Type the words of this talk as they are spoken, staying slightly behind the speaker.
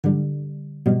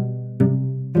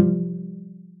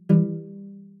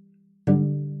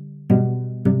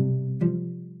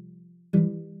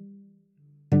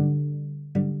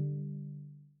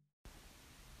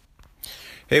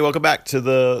Hey, welcome back to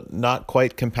the Not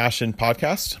Quite Compassion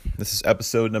podcast. This is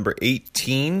episode number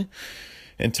 18,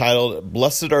 entitled,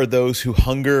 Blessed Are Those Who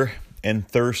Hunger and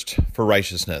Thirst for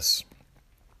Righteousness.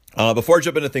 Before I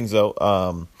jump into things, though,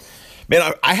 I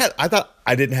thought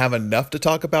I didn't have enough to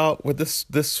talk about with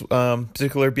this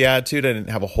particular beatitude. I didn't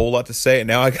have a whole lot to say, and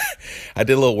now I did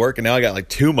a little work, and now I got like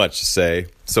too much to say,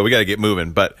 so we got to get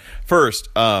moving. But first,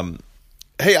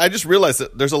 hey, I just realized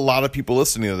that there's a lot of people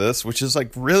listening to this, which is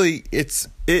like really,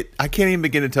 I can't even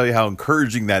begin to tell you how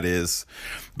encouraging that is.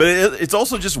 But it's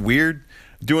also just weird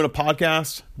doing a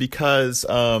podcast because,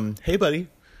 hey, buddy,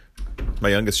 my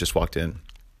youngest just walked in.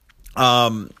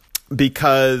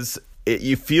 Because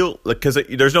you feel like, because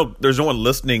there's no one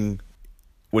listening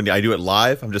when I do it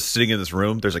live. I'm just sitting in this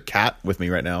room. There's a cat with me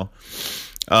right now.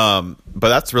 But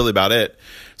that's really about it.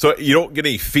 So you don't get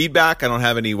any feedback. I don't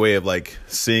have any way of like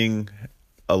seeing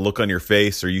a look on your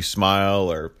face, or you smile,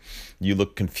 or you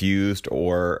look confused,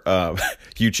 or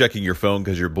you checking your phone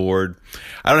because you're bored.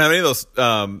 I don't have any of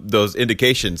those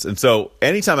indications. And so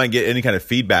anytime I get any kind of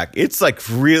feedback, it's like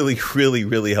really, really,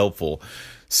 really helpful.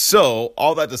 So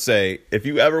all that to say, if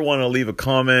you ever want to leave a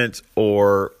comment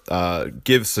or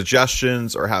give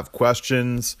suggestions or have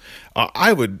questions,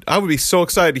 I would be so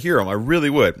excited to hear them. I really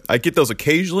would. I get those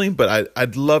occasionally, but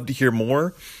I'd love to hear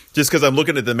more, just because I'm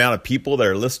looking at the amount of people that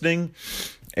are listening.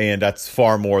 And that's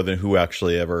far more than who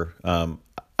actually I'm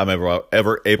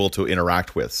ever able to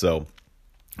interact with. So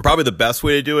probably the best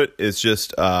way to do it is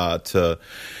just to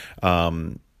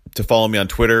follow me on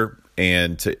Twitter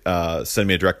and to send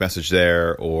me a direct message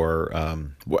there, or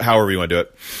however you want to do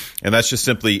it. And that's just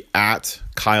simply at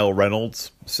Kyle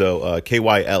Reynolds. So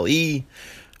KyleReynolds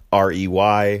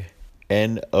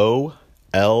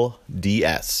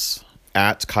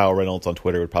at Kyle Reynolds on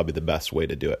Twitter would probably be the best way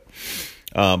to do it.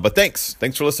 But thanks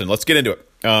for listening. Let's get into it.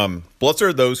 Blessed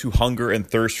are those who hunger and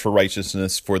thirst for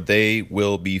righteousness, for they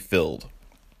will be filled.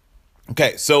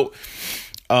 Okay, so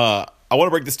I want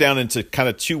to break this down into kind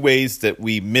of two ways that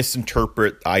we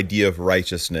misinterpret the idea of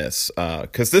righteousness,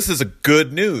 because this is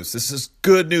good news. This is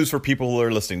good news for people who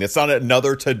are listening. It's not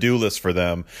another to-do list for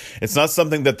them. It's not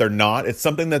something that they're not. It's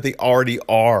something that they already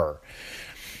are.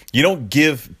 You don't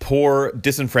give poor,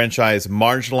 disenfranchised,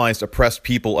 marginalized, oppressed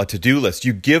people a to-do list.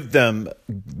 You give them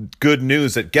good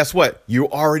news that, guess what? You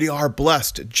already are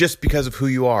blessed just because of who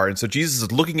you are. And so Jesus is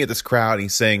looking at this crowd and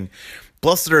he's saying,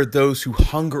 blessed are those who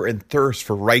hunger and thirst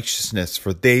for righteousness,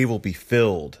 for they will be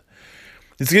filled.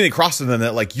 It's getting across to them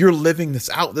that, like, you're living this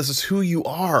out. This is who you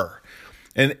are.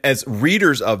 And as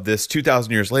readers of this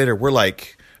 2,000 years later, we're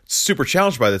like super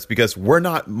challenged by this because we're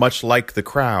not much like the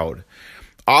crowd.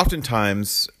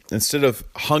 Oftentimes, instead of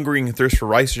hungering and thirst for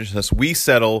righteousness, we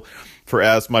settle for,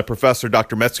 as my professor,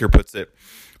 Dr. Metzger, puts it,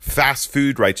 fast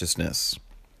food righteousness.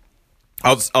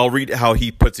 I'll read how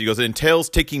he puts it. He goes, it entails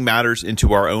taking matters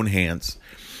into our own hands.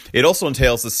 It also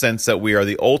entails the sense that we are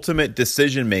the ultimate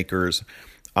decision makers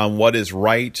on what is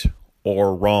right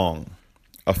or wrong.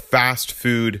 A fast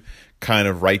food kind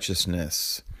of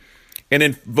righteousness. And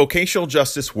in vocational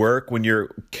justice work, when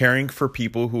you're caring for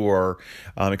people who are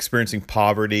experiencing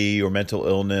poverty or mental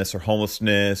illness or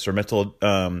homelessness or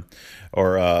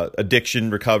addiction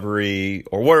recovery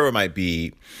or whatever it might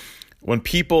be, when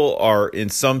people are in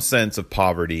some sense of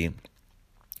poverty,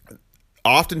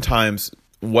 oftentimes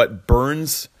what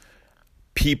burns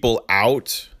people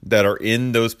out that are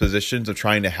in those positions of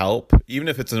trying to help, even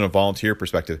if it's in a volunteer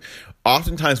perspective,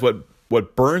 oftentimes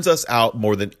what burns us out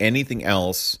more than anything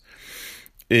else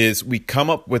is we come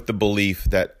up with the belief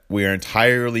that we are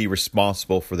entirely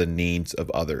responsible for the needs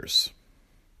of others.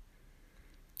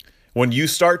 When you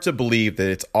start to believe that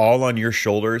it's all on your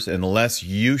shoulders, unless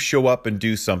you show up and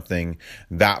do something,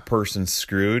 that person's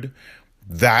screwed,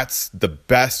 that's the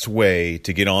best way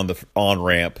to get on the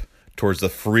on-ramp towards the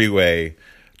freeway,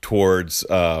 towards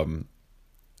that's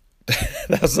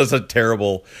a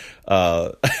terrible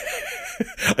I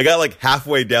got like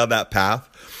halfway down that path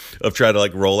of trying to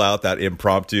like roll out that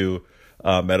impromptu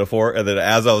metaphor. And then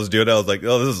as I was doing it, I was like,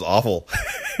 oh, this is awful.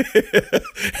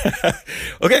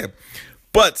 Okay.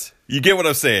 But you get what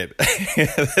I'm saying.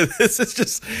 This is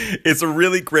just, it's a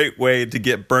really great way to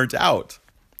get burnt out,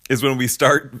 is when we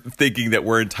start thinking that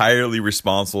we're entirely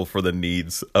responsible for the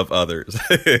needs of others.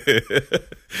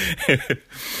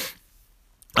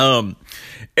 And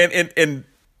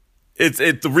it's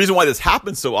the reason why this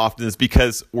happens so often is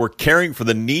because we're caring for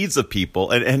the needs of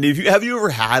people. And have you ever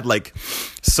had like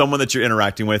someone that you're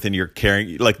interacting with and you're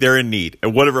caring, like they're in need or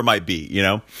whatever it might be, you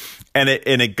know? And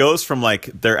it goes from like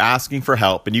they're asking for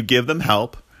help and you give them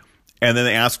help, and then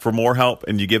they ask for more help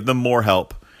and you give them more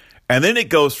help. And then it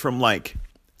goes from like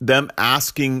them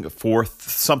asking for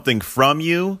something from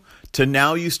you to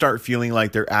now you start feeling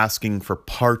like they're asking for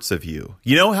parts of you.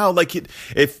 You know how like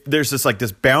if there's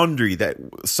this boundary that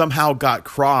somehow got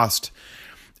crossed,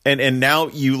 and now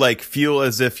you like feel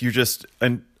as if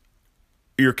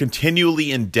you're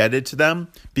continually indebted to them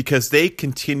because they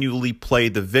continually play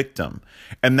the victim.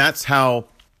 And that's how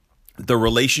the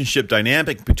relationship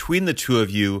dynamic between the two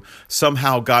of you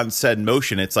somehow gotten set in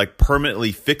motion. It's like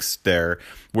permanently fixed there,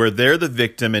 where they're the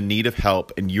victim in need of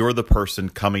help and you're the person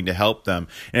coming to help them.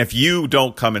 And if you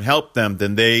don't come and help them,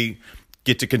 then they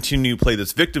get to continue to play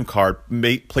this victim card,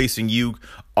 placing you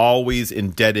always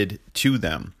indebted to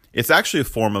them. It's actually a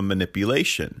form of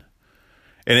manipulation.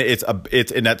 And it's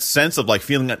in that sense of like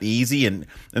feeling uneasy, and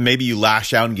maybe you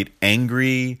lash out and get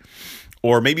angry,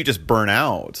 or maybe you just burn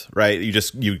out, right?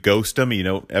 You ghost them, you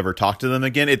don't ever talk to them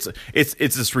again. It's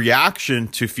this reaction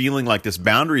to feeling like this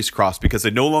boundary's crossed because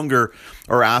they no longer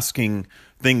are asking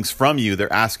things from you;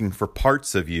 they're asking for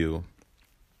parts of you,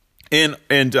 and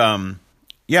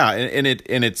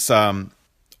it's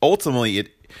ultimately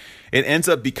it ends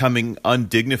up becoming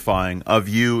undignifying of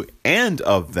you and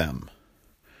of them.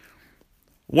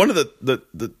 One of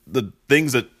the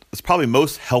things that is probably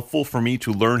most helpful for me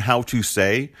to learn how to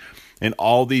say in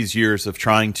all these years of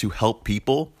trying to help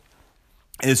people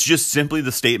is just simply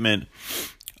the statement,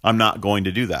 I'm not going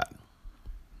to do that.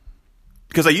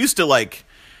 Because I used to like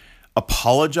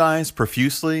apologize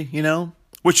profusely,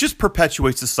 which just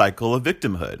perpetuates the cycle of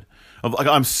victimhood. Of like,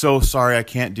 I'm so sorry, I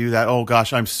can't do that. Oh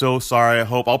gosh, I'm so sorry. I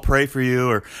hope I'll pray for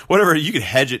you, or whatever. You can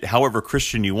hedge it however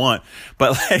Christian you want,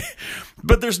 but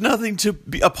there's nothing to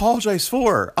apologize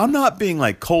for. I'm not being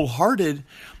like cold-hearted.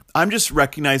 I'm just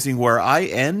recognizing where I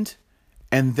end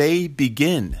and they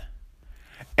begin.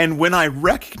 And when I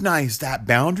recognize that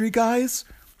boundary, guys,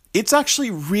 it's actually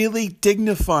really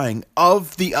dignifying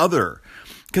of the other,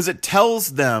 because it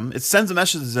sends a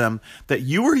message to them that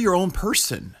you are your own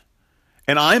person.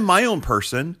 And I'm my own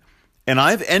person, and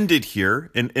I've ended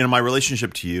here in my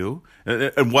relationship to you,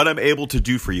 and what I'm able to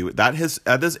do for you. That has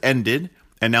ended,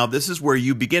 and now this is where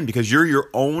you begin, because you're your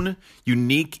own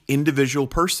unique individual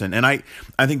person. And I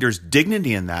think there's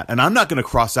dignity in that, and I'm not going to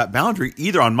cross that boundary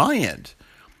either on my end.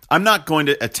 I'm not going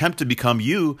to attempt to become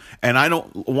you, and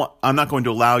I'm not going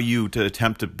to allow you to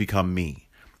attempt to become me.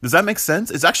 Does that make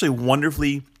sense? It's actually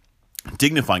wonderfully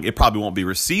dignifying. It probably won't be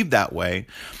received that way,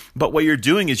 but what you're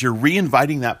doing is you're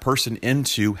re-inviting that person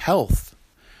into health,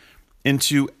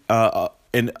 into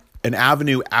an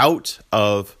avenue out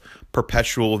of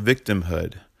perpetual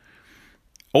victimhood.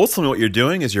 Ultimately, what you're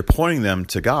doing is you're pointing them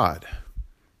to God,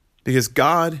 because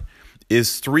God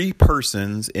is three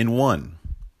persons in one.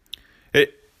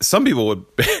 Some people would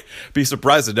be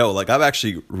surprised to know, like, I'm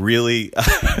actually really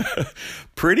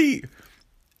pretty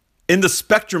in the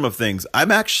spectrum of things. I'm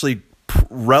actually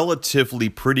relatively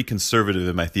pretty conservative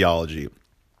in my theology.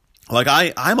 Like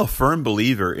I'm a firm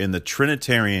believer in the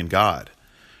Trinitarian God,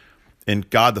 in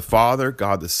God the Father,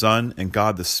 God the Son, and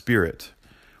God the Spirit,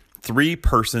 three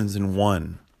persons in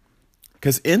one.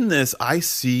 Because in this, I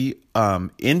see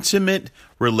intimate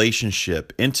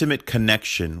relationship, intimate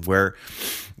connection, where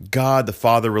God the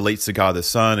Father relates to God the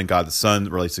Son, and God the Son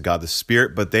relates to God the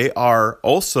Spirit. But they are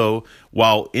also,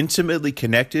 while intimately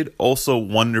connected, also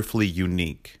wonderfully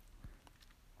unique.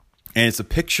 And it's a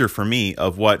picture for me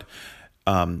of what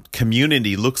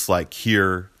community looks like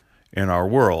here in our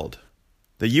world.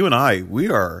 That you and we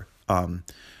are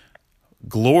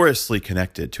gloriously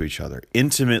connected to each other,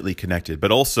 intimately connected,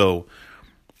 but also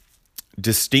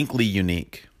distinctly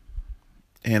unique.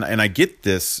 And I get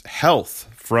this health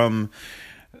from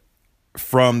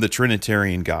the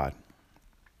Trinitarian God.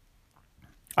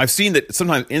 I've seen that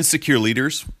sometimes insecure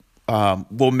leaders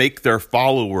will make their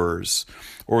followers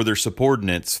or their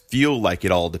subordinates feel like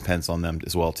it all depends on them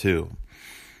as well too.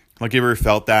 Like, you ever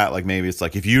felt that? Like, maybe it's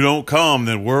like, if you don't come,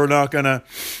 then we're not gonna.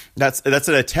 That's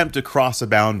an attempt to cross a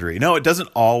boundary. No, it doesn't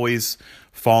always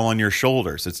fall on your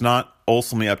shoulders. It's not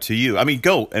ultimately up to you. I mean,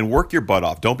 go and work your butt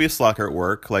off. Don't be a slacker at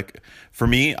work. Like, for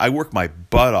me, I work my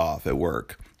butt off at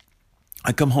work.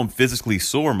 I come home physically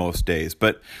sore most days,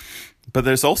 but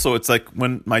there's also, it's like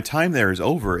when my time there is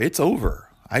over, it's over.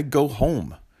 I go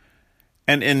home.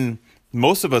 And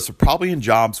most of us are probably in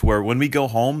jobs where when we go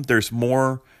home, there's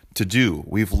more to do.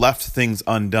 We've left things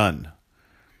undone.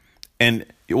 And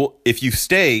if you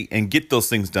stay and get those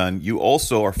things done, you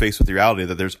also are faced with the reality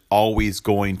that there's always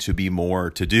going to be more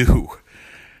to do.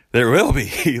 There will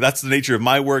be. That's the nature of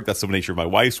my work. That's the nature of my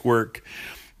wife's work.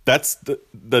 That's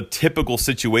the typical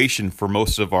situation for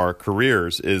most of our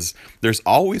careers, is there's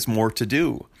always more to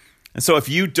do. And so if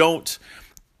you don't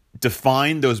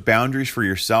define those boundaries for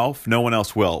yourself, no one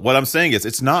else will. What I'm saying is,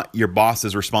 it's not your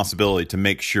boss's responsibility to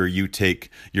make sure you take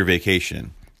your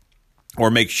vacation. or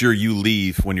make sure you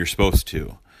leave when you're supposed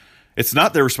to. It's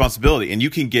not their responsibility. And you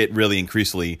can get really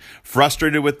increasingly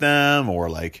frustrated with them, or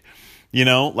like,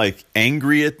 like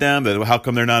angry at them that how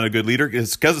come they're not a good leader?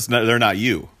 It's because they're not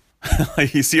you.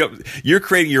 Like, you see, you're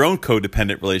creating your own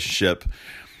codependent relationship.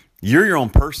 You're your own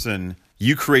person.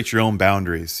 You create your own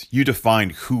boundaries. You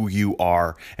define who you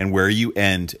are and where you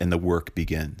end and the work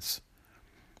begins.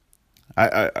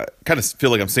 I kind of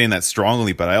feel like I'm saying that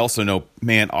strongly, but I also know,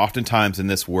 man, oftentimes in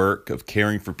this work of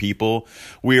caring for people,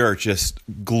 we are just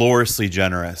gloriously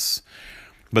generous.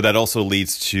 But that also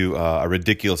leads to a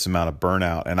ridiculous amount of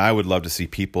burnout. And I would love to see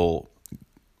people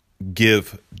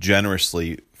give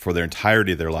generously for their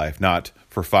entirety of their life, not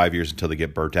for 5 years until they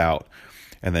get burnt out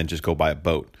and then just go buy a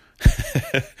boat.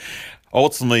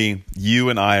 Ultimately, you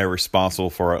and I are responsible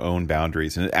for our own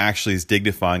boundaries, and it actually is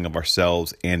dignifying of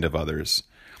ourselves and of others.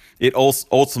 It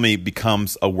ultimately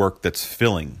becomes a work that's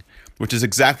filling, which is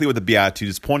exactly what the Beatitude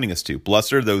is pointing us to.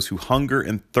 Blessed are those who hunger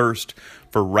and thirst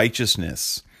for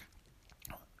righteousness,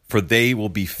 for they will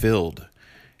be filled.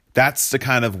 That's the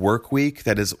kind of work week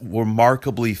that is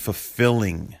remarkably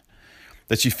fulfilling,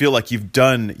 that you feel like you've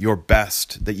done your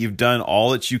best, that you've done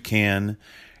all that you can,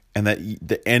 and that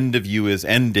the end of you is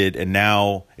ended, and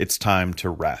now it's time to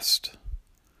rest.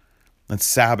 And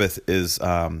Sabbath is,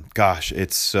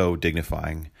 it's so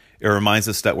dignifying. It reminds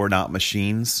us that we're not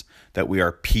machines, that we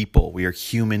are people. We are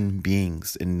human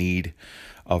beings in need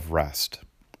of rest.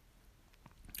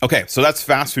 Okay, so that's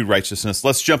fast food righteousness.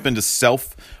 Let's jump into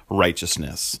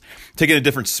self-righteousness. Taking a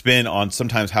different spin on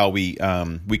sometimes how we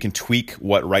can tweak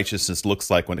what righteousness looks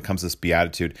like when it comes to this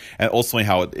beatitude, and ultimately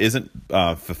how it isn't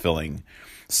fulfilling.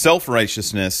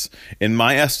 Self-righteousness, in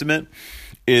my estimate,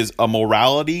 is a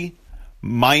morality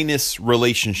minus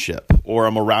relationship, or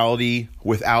a morality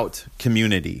without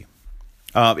community.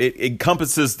 It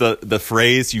encompasses the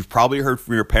phrase you've probably heard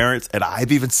from your parents, and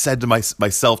I've even said to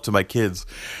myself, to my kids,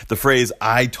 the phrase,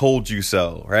 I told you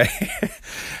so, right?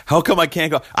 How come I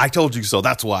can't go? I told you so,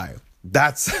 that's why.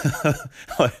 That's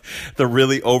the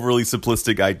really overly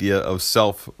simplistic idea of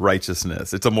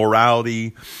self-righteousness. It's a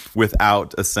morality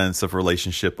without a sense of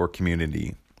relationship or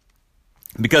community.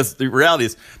 Because the reality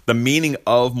is, the meaning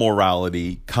of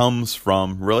morality comes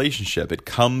from relationship. It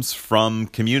comes from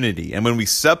community. And when we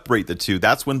separate the two,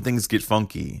 that's when things get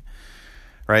funky,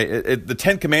 right? The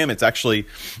Ten Commandments, actually,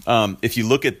 if you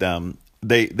look at them,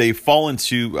 they fall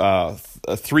into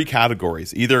three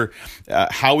categories. Either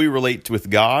how we relate with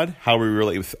God, how we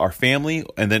relate with our family,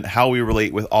 and then how we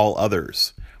relate with all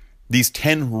others. These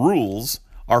 10 rules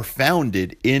are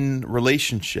founded in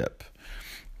relationship.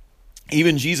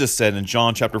 Even Jesus said in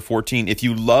John chapter 14, if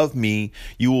you love me,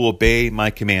 you will obey my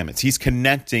commandments. He's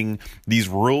connecting these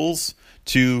rules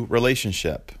to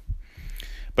relationship.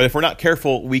 But if we're not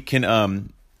careful, we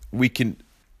can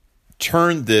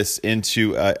turn this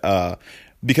into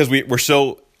because we're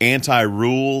so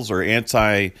anti-rules or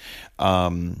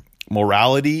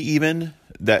anti-morality even,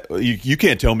 that you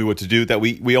can't tell me what to do, that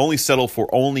we only settle for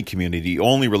only community,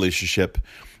 only relationship,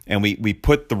 and we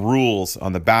put the rules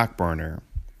on the back burner.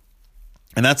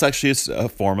 And that's actually a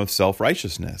form of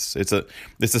self-righteousness. It's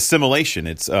assimilation.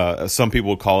 It's some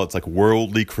people would call it like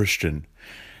worldly Christian.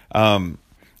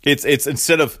 It's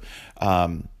instead of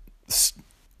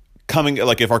coming,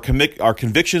 like if our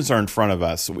convictions are in front of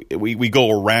us, we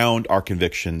go around our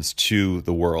convictions to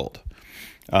the world.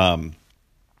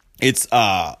 It's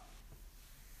how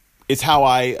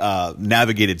I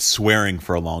navigated swearing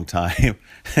for a long time.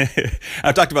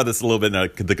 I've talked about this a little bit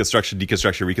in the construction,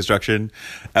 deconstruction, reconstruction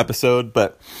episode,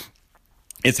 but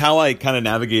it's how I kind of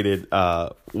navigated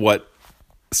what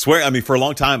swear. I mean, for a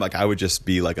long time, like I would just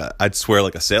be like I'd swear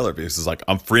like a sailor, because it's like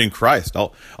I'm free in Christ.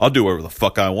 I'll do whatever the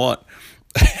fuck I want.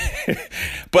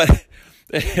 But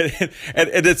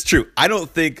and it's true. I don't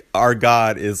think our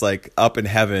God is like up in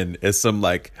heaven as some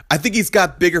like. I think he's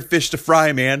got bigger fish to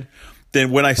fry, man,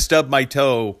 than when I stub my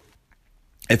toe.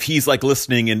 If he's like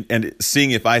listening and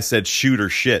seeing if I said shoot or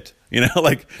shit,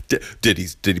 like did he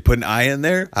put an I in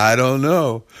there? I don't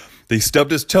know. He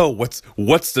stubbed his toe. What's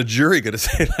the jury going to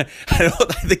say? I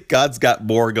think God's got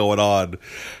more going on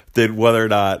than whether or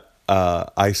not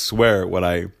I swear when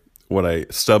I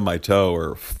stub my toe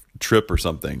or trip or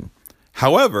something.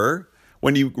 However,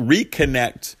 when you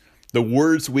reconnect the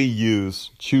words we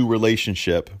use to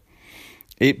relationship,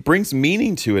 it brings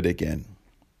meaning to it again.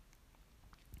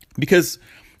 Because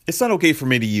it's not okay for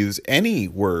me to use any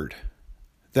word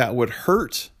that would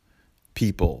hurt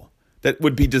people, that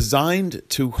would be designed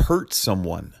to hurt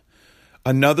someone,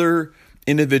 another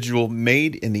individual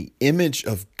made in the image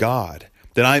of God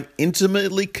that I'm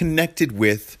intimately connected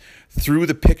with through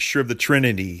the picture of the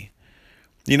Trinity.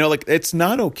 Like it's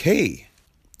not okay.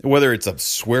 whether it's a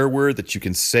swear word that you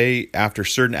can say after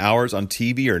certain hours on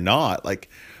TV or not. Like,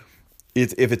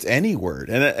 if it's any word,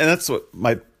 and that's what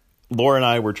Laura and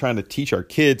I were trying to teach our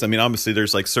kids. I mean, obviously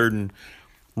there's like certain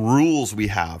rules we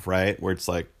have, right? Where it's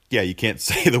like, yeah, you can't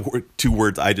say the two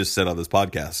words I just said on this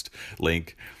podcast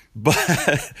link,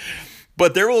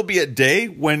 but there will be a day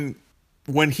when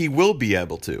he will be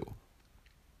able to.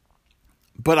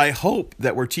 But I hope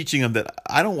that we're teaching them that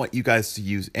I don't want you guys to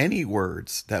use any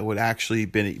words that would actually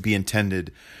be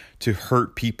intended to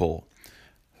hurt people.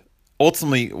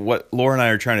 Ultimately, what Laura and I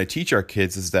are trying to teach our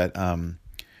kids is that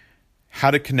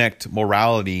how to connect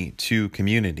morality to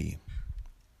community.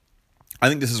 I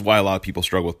think this is why a lot of people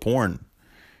struggle with porn.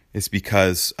 It's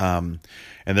because in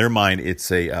their mind,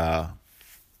 it's a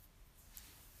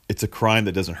crime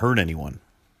that doesn't hurt anyone.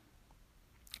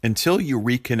 Until you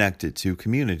reconnect it to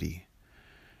community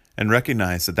and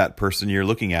recognize that person you're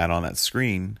looking at on that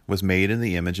screen was made in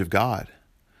the image of God.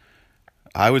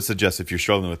 I would suggest if you're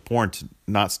struggling with porn to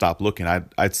not stop looking.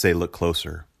 I'd say look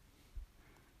closer.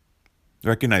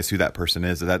 Recognize who that person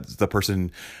is. That's the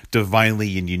person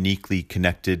divinely and uniquely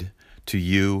connected to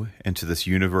you and to this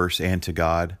universe and to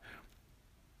God.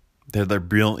 They're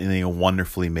brilliantly and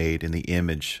wonderfully made in the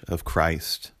image of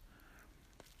Christ.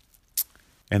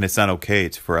 And it's not okay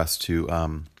for us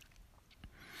to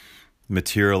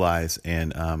materialize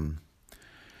and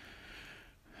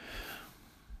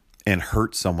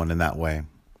hurt someone in that way.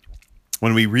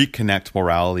 When we reconnect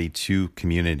morality to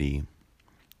community,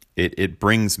 it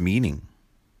brings meaning.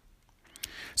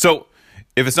 So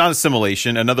if it's not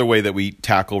assimilation, another way that we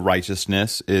tackle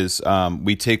righteousness is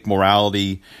we take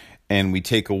morality and we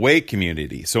take away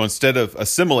community. So instead of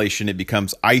assimilation, it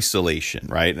becomes isolation,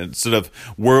 right? And instead of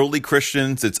worldly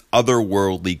Christians, it's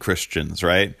otherworldly Christians,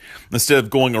 right? Instead of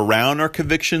going around our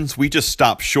convictions, we just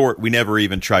stop short. We never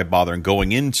even try bothering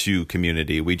going into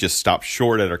community. We just stop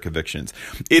short at our convictions.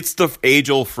 It's the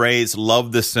age-old phrase,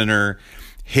 love the sinner,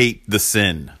 hate the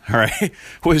sin, all right?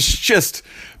 Which just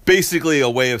basically a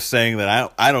way of saying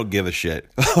that I don't give a shit.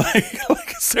 like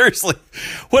seriously,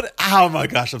 what? Oh my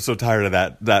gosh, I'm so tired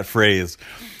of that phrase.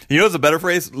 You know what's a better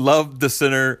phrase? Love the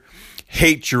sinner,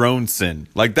 hate your own sin.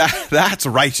 Like that's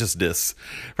righteousness,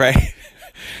 right?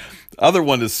 Other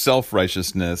one is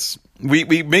self-righteousness.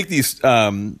 We make these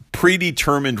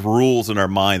predetermined rules in our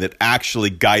mind that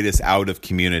actually guide us out of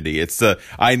community. It's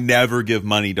I never give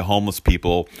money to homeless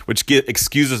people, which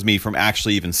excuses me from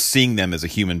actually even seeing them as a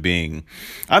human being.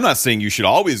 I'm not saying you should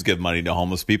always give money to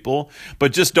homeless people,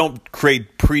 but just don't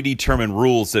create predetermined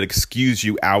rules that excuse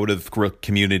you out of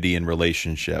community and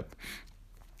relationship.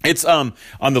 It's on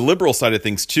the liberal side of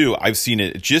things too. I've seen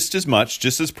it just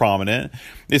as prominent.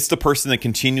 It's the person that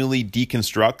continually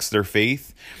deconstructs their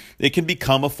faith. It can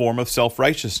become a form of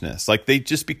self-righteousness. Like they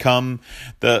just become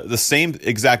the same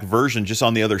exact version, just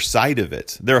on the other side of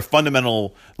it. They're a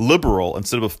fundamental liberal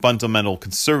instead of a fundamental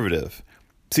conservative.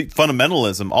 See,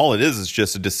 fundamentalism, all it is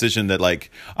just a decision that like,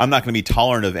 I'm not going to be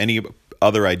tolerant of any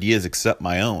other ideas except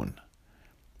my own.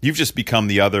 You've just become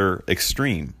the other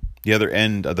extreme, the other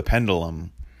end of the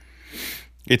pendulum.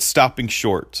 It's stopping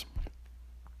short.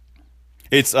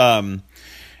 It's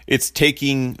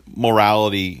taking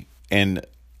morality and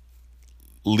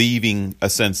leaving a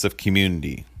sense of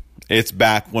community. It's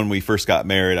back when we first got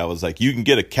married. I was like, you can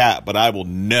get a cat, but I will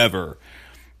never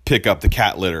pick up the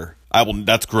cat litter.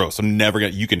 That's gross. I'm never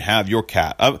gonna. You can have your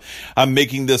cat. I'm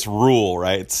making this rule,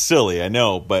 right? It's silly, I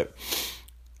know, but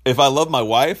if I love my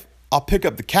wife, I'll pick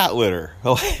up the cat litter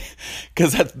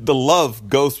because the love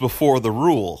goes before the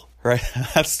rule. Right?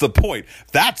 That's the point.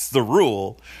 That's the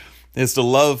rule, is to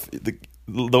love the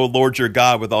Lord your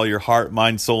God with all your heart,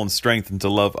 mind, soul, and strength, and to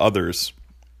love others.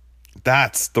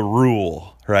 That's the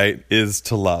rule, right? Is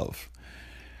to love.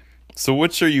 So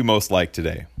which are you most like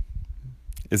today?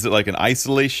 Is it like an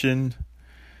isolation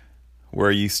where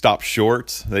you stop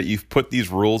short, that you've put these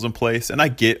rules in place? And I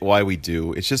get why we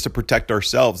do. It's just to protect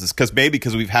ourselves. It's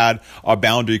because we've had our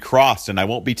boundary crossed and I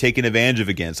won't be taken advantage of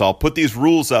again. So I'll put these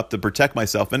rules up to protect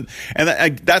myself. And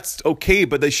that's okay,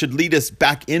 but they should lead us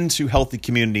back into healthy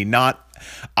community, not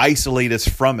isolate us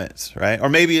from it, right? Or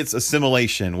maybe it's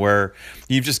assimilation where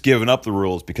you've just given up the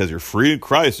rules because you're free in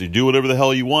Christ. You do whatever the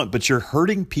hell you want, but you're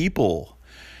hurting people.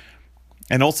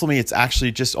 And ultimately, it's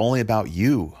actually just only about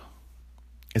you.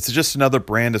 It's just another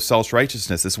brand of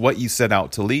self-righteousness. It's what you set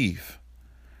out to leave.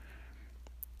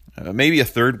 Maybe a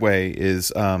third way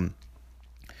is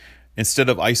instead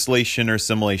of isolation or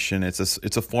assimilation, it's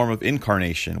a form of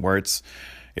incarnation where it's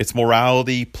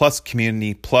morality plus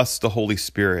community plus the Holy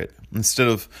Spirit. Instead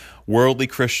of worldly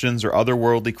Christians or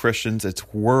otherworldly Christians,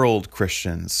 it's world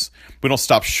Christians. We don't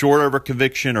stop short of our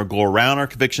conviction or go around our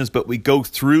convictions, but we go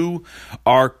through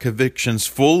our convictions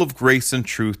full of grace and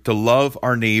truth to love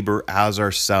our neighbor as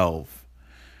ourselves.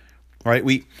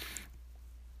 Right?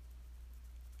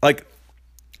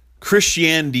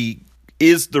 Christianity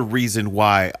is the reason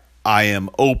why I am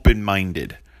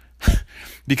open-minded.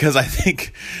 Because I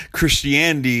think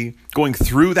Christianity, going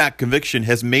through that conviction,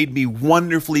 has made me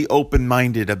wonderfully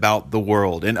open-minded about the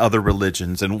world and other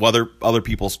religions and other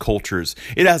people's cultures.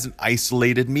 It hasn't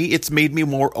isolated me. It's made me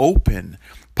more open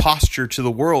posture to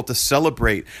the world to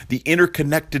celebrate the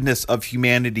interconnectedness of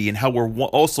humanity and how we're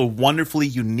also wonderfully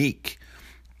unique.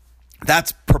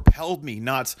 That's propelled me,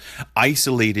 not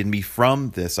isolated me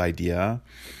from this idea.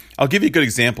 I'll give you a good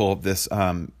example of this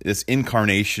this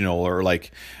incarnational or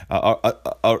like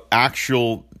a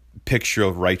actual picture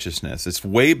of righteousness. It's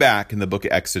way back in the book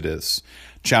of Exodus,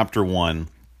 chapter 1.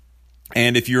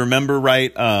 And if you remember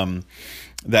right,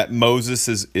 that Moses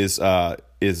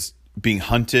is being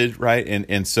hunted, right?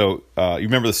 And so you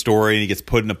remember the story, and he gets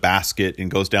put in a basket and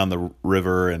goes down the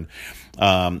river, and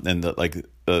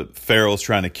the Pharaoh's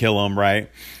trying to kill him,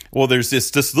 right? Well, there's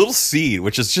this little seed,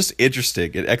 which is just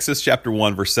interesting. In Exodus chapter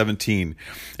 1, verse 17,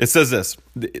 it says this: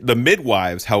 the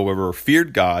midwives, however,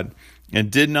 feared God and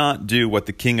did not do what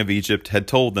the king of Egypt had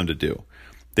told them to do.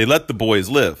 They let the boys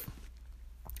live.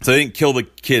 So they didn't kill the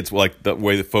kids like the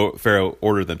way the Pharaoh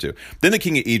ordered them to. Then the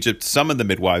king of Egypt summoned the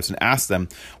midwives and asked them,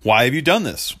 "Why have you done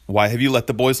this? Why have you let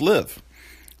the boys live?"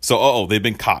 So, they've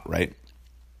been caught, right?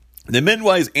 The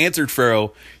midwives answered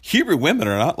Pharaoh, "Hebrew women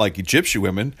are not like Egyptian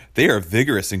women. They are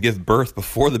vigorous and give birth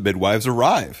before the midwives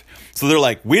arrive." So they're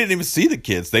like, "We didn't even see the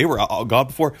kids. They were all gone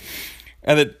before."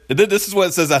 And then this is what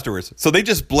it says afterwards. So they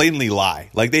just blatantly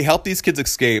lie. Like, they help these kids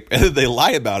escape, and then they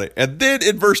lie about it. And then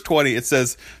in verse 20, it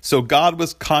says, "So God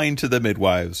was kind to the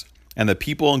midwives, and the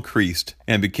people increased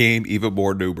and became even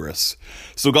more numerous."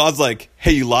 So God's like,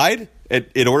 "Hey, you lied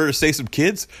in order to save some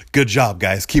kids? Good job,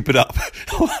 guys. Keep it up."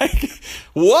 Like,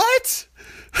 what?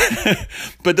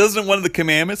 But doesn't one of the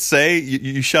commandments say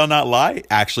you shall not lie?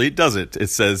 Actually, it doesn't. It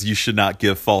says you should not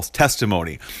give false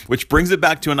testimony, which brings it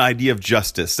back to an idea of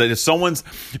justice. That if someone's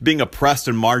being oppressed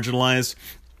and marginalized,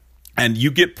 and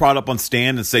you get brought up on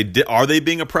stand and say, "Are they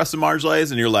being oppressed and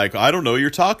marginalized?" And you're like, "I don't know what you're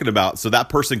talking about." So that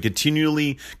person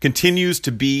continues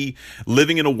to be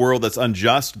living in a world that's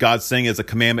unjust. God's saying as a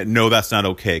commandment, no, that's not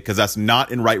okay, because that's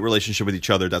not in right relationship with each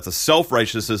other. That's a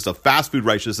self-righteousness, a fast food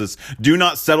righteousness. Do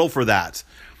not settle for that.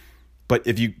 But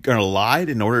if you're going to lie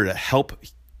in order to help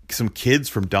some kids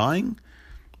from dying,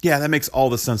 yeah, that makes all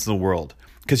the sense in the world.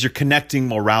 Because you're connecting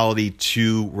morality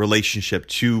to relationship,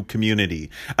 to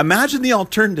community. Imagine the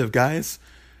alternative, guys.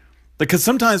 Because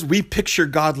sometimes we picture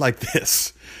God like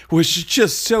this, which is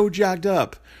just so jacked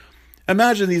up.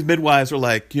 Imagine these midwives are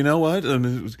like, "You know what?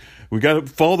 We got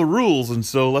to follow the rules, and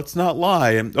so let's not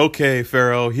lie. And okay,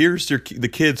 Pharaoh, here's the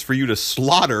kids for you to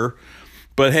slaughter.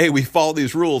 But hey, we follow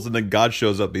these rules." And then God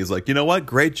shows up. He's like, "You know what?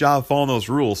 Great job following those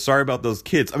rules. Sorry about those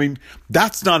kids." I mean,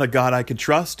 that's not a God I can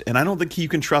trust. And I don't think you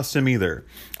can trust him either.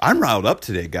 I'm riled up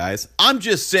today, guys. I'm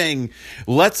just saying,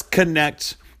 let's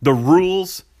connect the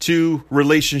rules to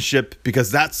relationship,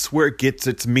 because that's where it gets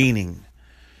its meaning.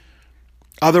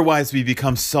 Otherwise, we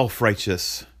become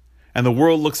self-righteous. And the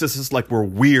world looks at us like we're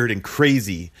weird and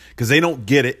crazy because they don't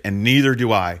get it, and neither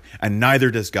do I, and neither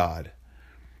does God.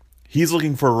 He's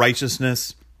looking for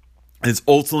righteousness, and it's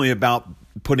ultimately about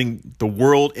putting the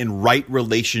world in right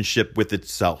relationship with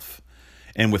itself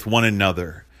and with one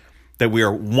another. That we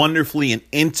are wonderfully and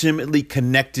intimately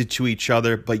connected to each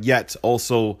other, but yet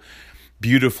also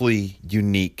beautifully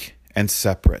unique and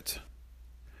separate.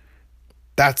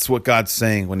 That's what God's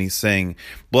saying when he's saying,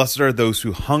 "Blessed are those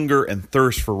who hunger and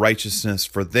thirst for righteousness,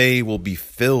 for they will be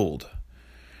filled."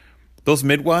 Those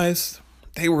midwives,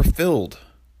 they were filled.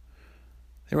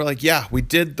 They were like, yeah, we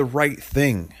did the right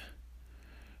thing.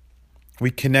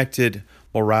 We connected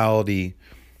morality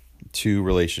to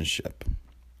relationship.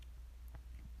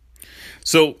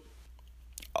 So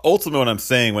ultimately what I'm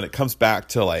saying when it comes back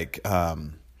to like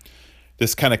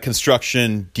this kind of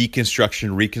construction,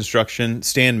 deconstruction, reconstruction,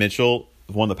 Stan Mitchell,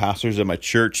 one of the pastors at my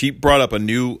church, he brought up a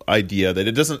new idea that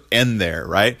it doesn't end there,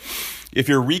 right? If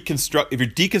you're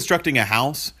deconstructing a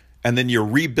house, and then you're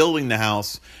rebuilding the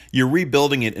house, you're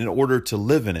rebuilding it in order to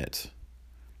live in it.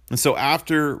 And so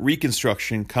after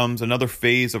reconstruction comes another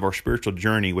phase of our spiritual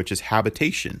journey, which is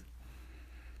habitation.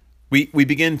 We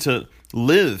begin to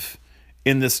live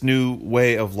in this new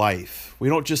way of life. We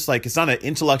don't just it's not an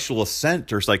intellectual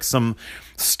assent or it's like some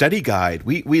study guide.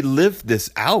 We live this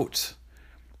out.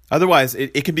 Otherwise,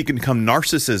 it can become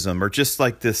narcissism or just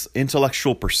like this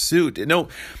intellectual pursuit. No,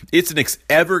 it's an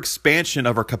ever expansion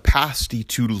of our capacity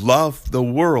to love the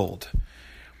world.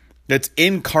 It's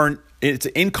an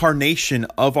incarnation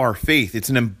of our faith. It's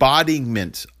an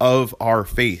embodiment of our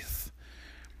faith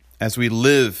as we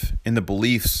live in the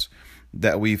beliefs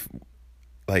that we've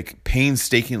like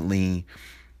painstakingly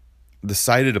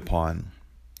decided upon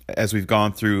as we've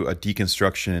gone through a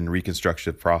deconstruction and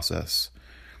reconstructive process.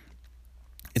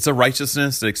 It's a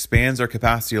righteousness that expands our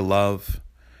capacity to love.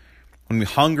 When we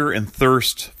hunger and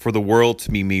thirst for the world to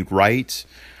be made right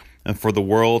and for the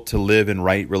world to live in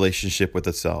right relationship with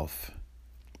itself.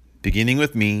 Beginning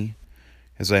with me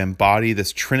as I embody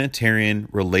this Trinitarian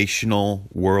relational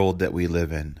world that we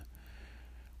live in.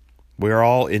 We are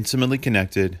all intimately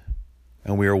connected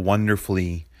and we are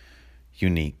wonderfully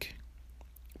unique.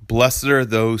 Blessed are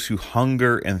those who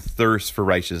hunger and thirst for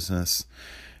righteousness,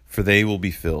 for they will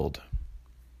be filled.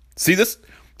 See, this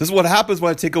is what happens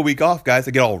when I take a week off, guys.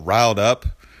 I get all riled up.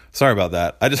 Sorry about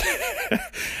that. I just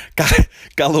got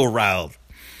a little riled.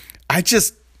 I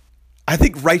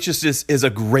think righteousness is a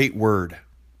great word.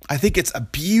 I think it's a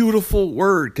beautiful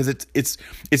word because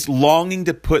it's longing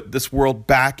to put this world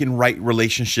back in right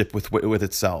relationship with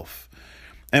itself.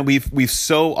 And we've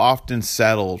so often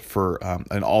settled for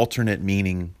an alternate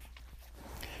meaning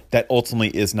that ultimately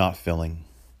is not filling.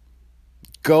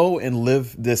 Go and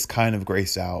live this kind of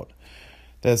grace out.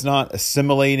 That's not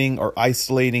assimilating or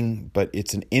isolating, but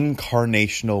it's an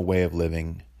incarnational way of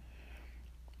living.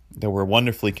 That we're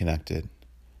wonderfully connected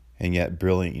and yet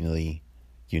brilliantly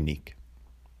unique.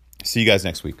 See you guys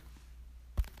next week.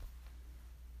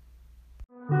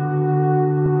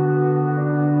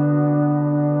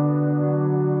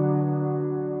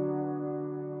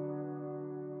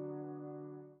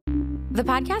 The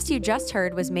podcast you just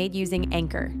heard was made using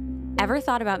Anchor. Ever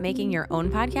thought about making your own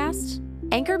podcast?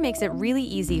 Anchor makes it really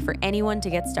easy for anyone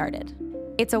to get started.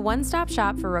 It's a one-stop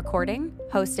shop for recording,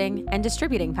 hosting, and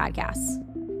distributing podcasts.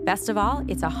 Best of all,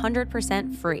 it's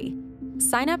 100% free.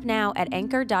 Sign up now at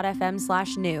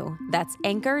anchor.fm/new. That's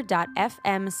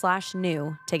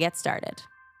anchor.fm/new to get started.